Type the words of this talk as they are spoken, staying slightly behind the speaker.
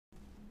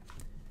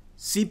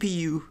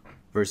CPU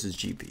versus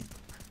GPU.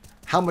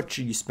 How much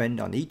should you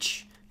spend on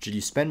each? Should you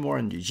spend more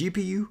on your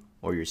GPU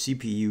or your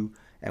CPU?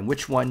 And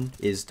which one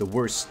is the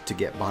worst to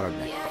get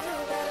bottlenecked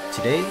by?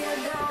 Today,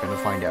 we're going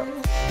to find out.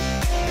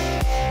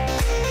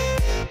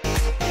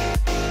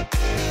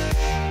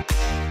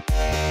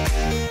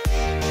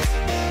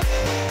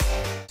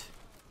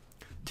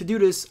 To do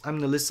this, I'm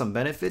going to list some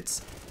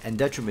benefits and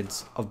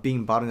detriments of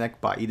being bottlenecked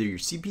by either your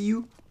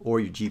CPU or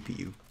your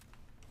GPU.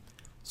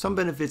 Some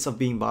benefits of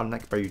being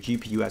bottlenecked by your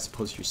GPU as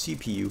opposed to your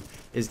CPU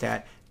is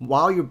that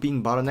while you're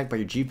being bottlenecked by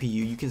your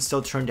GPU, you can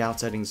still turn down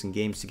settings in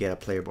games to get a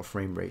playable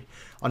frame rate.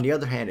 On the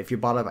other hand, if you're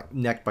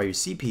bottlenecked by your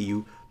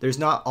CPU, there's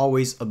not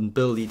always an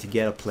ability to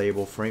get a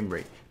playable frame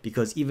rate,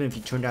 because even if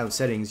you turn down the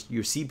settings,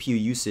 your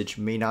CPU usage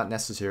may not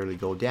necessarily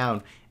go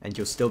down and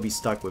you'll still be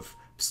stuck with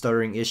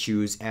stuttering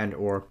issues and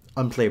or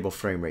unplayable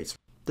frame rates.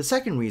 The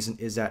second reason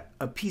is that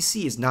a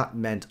PC is not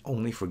meant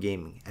only for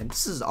gaming, and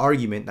this is an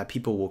argument that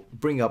people will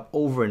bring up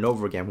over and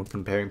over again when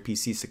comparing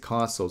PCs to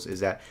consoles,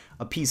 is that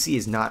a PC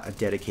is not a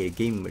dedicated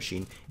gaming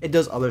machine. It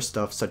does other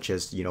stuff such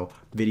as,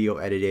 video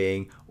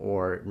editing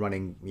or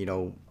running,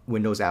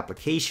 Windows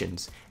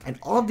applications, and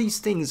all of these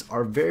things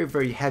are very,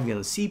 very heavy on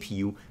the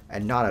CPU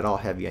and not at all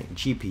heavy on the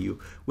GPU,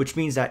 which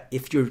means that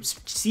if your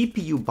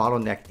CPU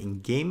bottlenecked in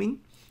gaming,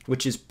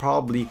 which is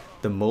probably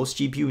the most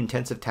GPU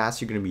intensive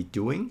task you're going to be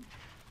doing,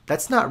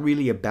 that's not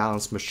really a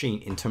balanced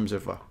machine in terms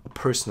of a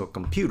personal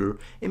computer.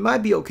 It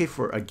might be okay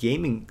for a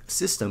gaming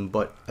system,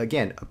 but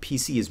again, a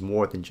PC is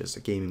more than just a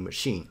gaming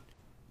machine.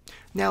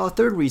 Now, a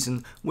third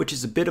reason, which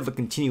is a bit of a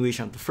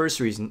continuation of the first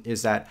reason,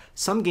 is that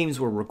some games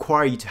will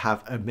require you to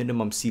have a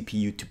minimum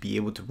CPU to be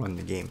able to run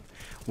the game,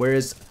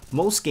 whereas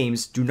most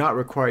games do not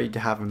require you to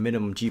have a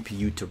minimum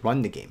GPU to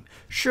run the game.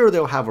 Sure,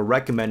 they'll have a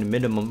recommended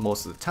minimum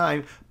most of the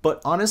time, but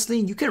honestly,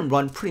 you can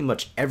run pretty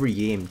much every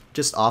game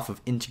just off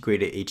of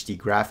integrated HD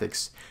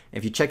graphics.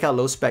 If you check out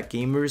Low Spec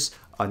Gamers,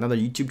 another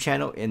YouTube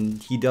channel,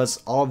 and he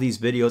does all these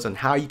videos on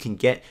how you can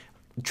get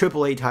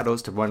AAA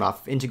titles to run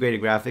off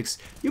integrated graphics,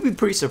 you'll be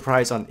pretty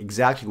surprised on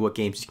exactly what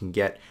games you can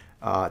get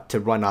to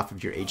run off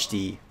of your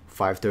HD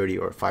 530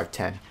 or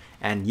 510.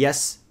 And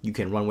yes, you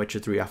can run Witcher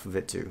 3 off of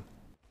it too.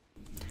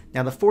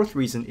 Now, the fourth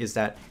reason is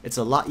that it's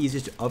a lot easier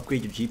to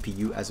upgrade your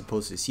GPU as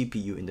opposed to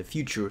CPU in the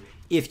future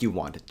if you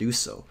want to do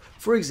so.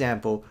 For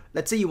example,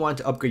 let's say you want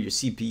to upgrade your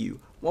CPU.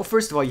 Well,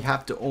 first of all, you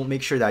have to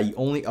make sure that you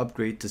only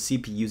upgrade to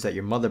CPUs that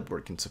your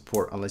motherboard can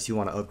support, unless you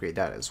want to upgrade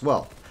that as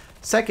well.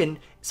 Second,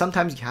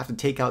 sometimes you have to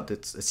take out the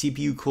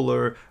CPU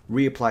cooler,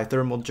 reapply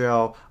thermal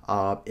gel.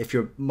 If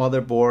your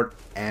motherboard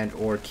and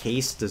or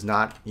case does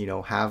not,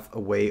 have a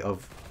way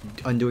of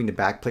undoing the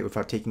backplate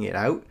without taking it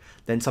out,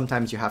 then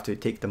sometimes you have to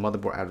take the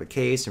motherboard out of the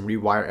case and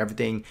rewire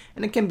everything,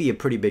 and it can be a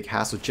pretty big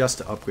hassle just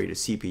to upgrade a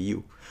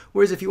CPU.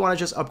 Whereas if you want to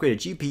just upgrade a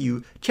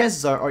GPU,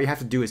 chances are all you have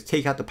to do is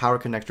take out the power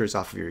connectors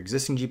off of your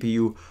existing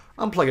GPU,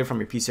 unplug it from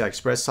your PCI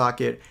Express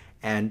socket,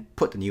 and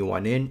put the new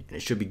one in, and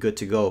it should be good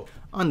to go.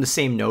 On the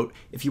same note,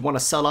 if you want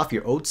to sell off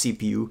your old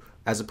CPU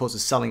as opposed to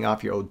selling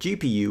off your old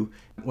GPU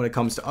when it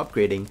comes to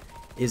upgrading,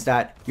 is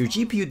that your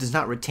GPU does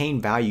not retain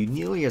value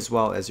nearly as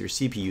well as your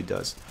CPU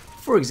does.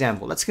 For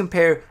example, let's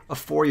compare a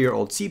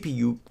 4-year-old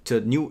CPU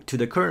to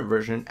the current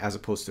version as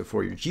opposed to a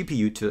 4-year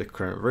GPU to the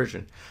current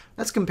version.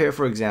 Let's compare,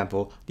 for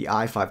example, the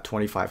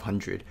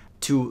i5-2500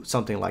 to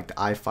something like the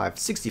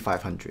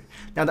i5-6500.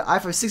 Now, the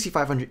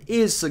i5-6500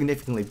 is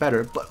significantly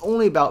better, but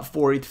only about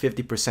 40 to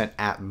 50%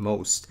 at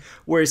most,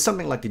 whereas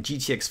something like the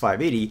GTX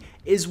 580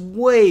 is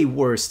way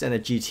worse than the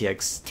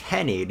GTX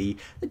 1080.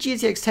 The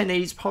GTX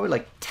 1080 is probably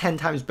like 10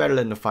 times better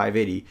than the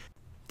 580.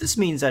 This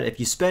means that if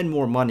you spend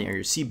more money on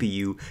your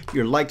CPU,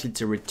 you're likely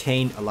to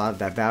retain a lot of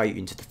that value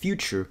into the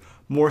future,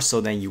 more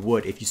so than you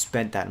would if you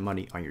spent that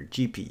money on your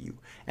GPU.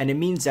 And it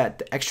means that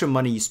the extra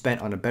money you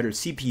spent on a better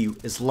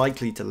CPU is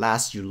likely to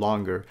last you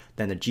longer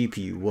than the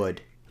GPU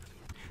would.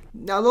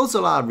 Now, those are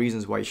a lot of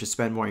reasons why you should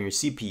spend more on your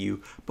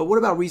CPU, but what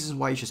about reasons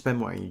why you should spend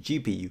more on your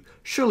GPU?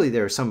 Surely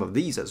there are some of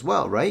these as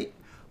well, right?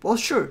 Well,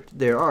 sure,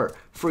 there are.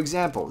 For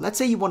example, let's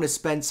say you want to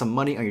spend some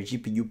money on your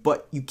GPU,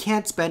 but you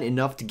can't spend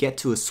enough to get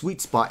to a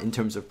sweet spot in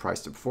terms of price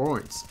to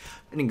performance.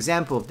 An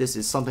example of this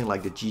is something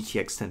like the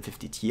GTX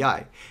 1050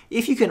 Ti.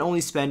 If you can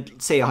only spend,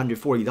 say,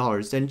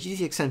 $140, then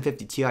GTX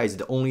 1050 Ti is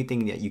the only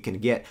thing that you can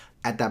get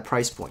at that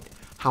price point.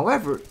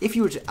 However, if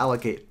you were to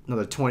allocate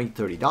another $20,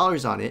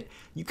 $30 on it,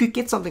 you could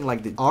get something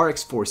like the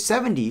RX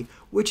 470,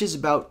 which is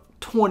about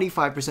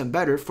 25%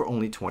 better for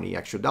only $20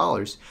 extra.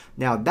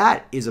 Now,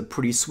 that is a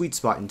pretty sweet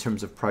spot in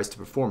terms of price to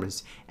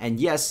performance. And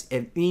yes,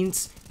 if it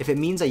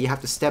means that you have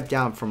to step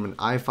down from an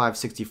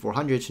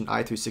i5-6400 to an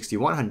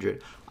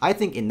i3-6100, I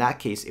think in that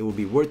case it will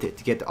be worth it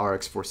to get the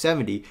RX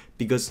 470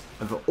 because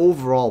of an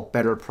overall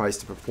better price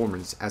to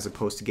performance as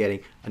opposed to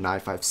getting an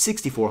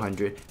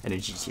i5-6400 and a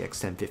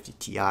GTX 1050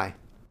 Ti.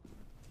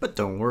 But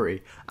don't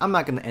worry, I'm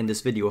not going to end this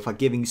video without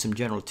giving you some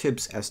general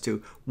tips as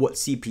to what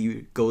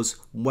CPU goes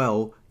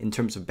well in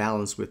terms of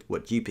balance with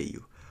what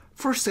GPU.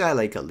 For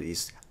Skylake at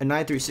least, an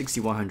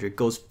i3-6100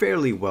 goes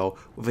fairly well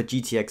with a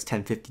GTX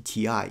 1050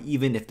 Ti,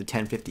 even if the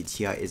 1050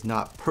 Ti is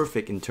not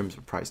perfect in terms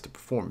of price to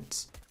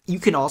performance. You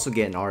can also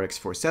get an RX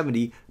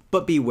 470,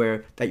 but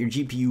beware that your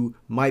GPU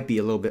might be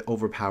a little bit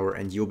overpowered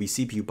and you'll be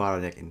CPU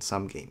bottleneck in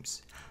some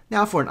games.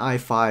 Now for an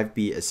i5,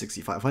 be it a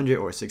 6500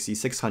 or a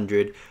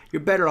 6600, you're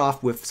better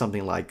off with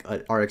something like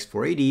an RX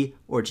 480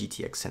 or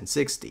GTX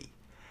 1060.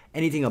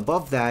 Anything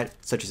above that,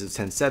 such as a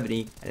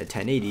 1070 and a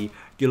 1080,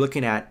 you're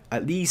looking at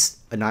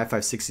least an i5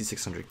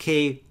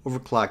 6600K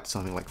overclocked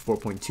something like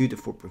 4.2 to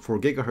 4.4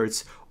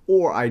 gigahertz,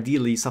 or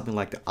ideally something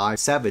like the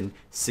i7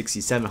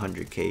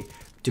 6700K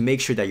to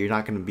make sure that you're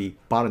not going to be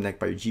bottlenecked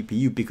by your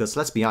GPU, because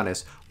let's be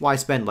honest, why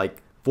spend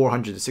like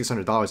 $400 to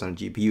 $600 on a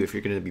GPU if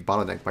you're going to be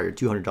bottlenecked by your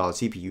 $200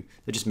 CPU?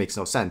 That just makes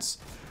no sense.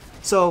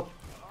 So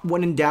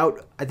when in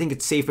doubt, I think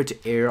it's safer to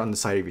err on the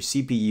side of your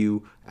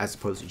CPU as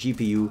opposed to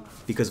GPU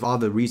because of all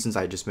the reasons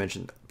I just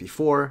mentioned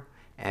before.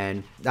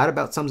 And that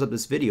about sums up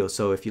this video.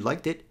 So if you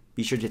liked it,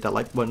 be sure to hit that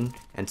like button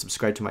and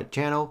subscribe to my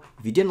channel.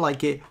 If you didn't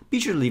like it,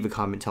 be sure to leave a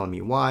comment telling me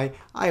why.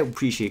 I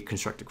appreciate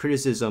constructive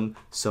criticism,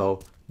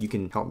 so you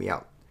can help me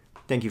out.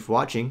 Thank you for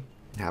watching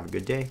and have a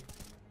good day.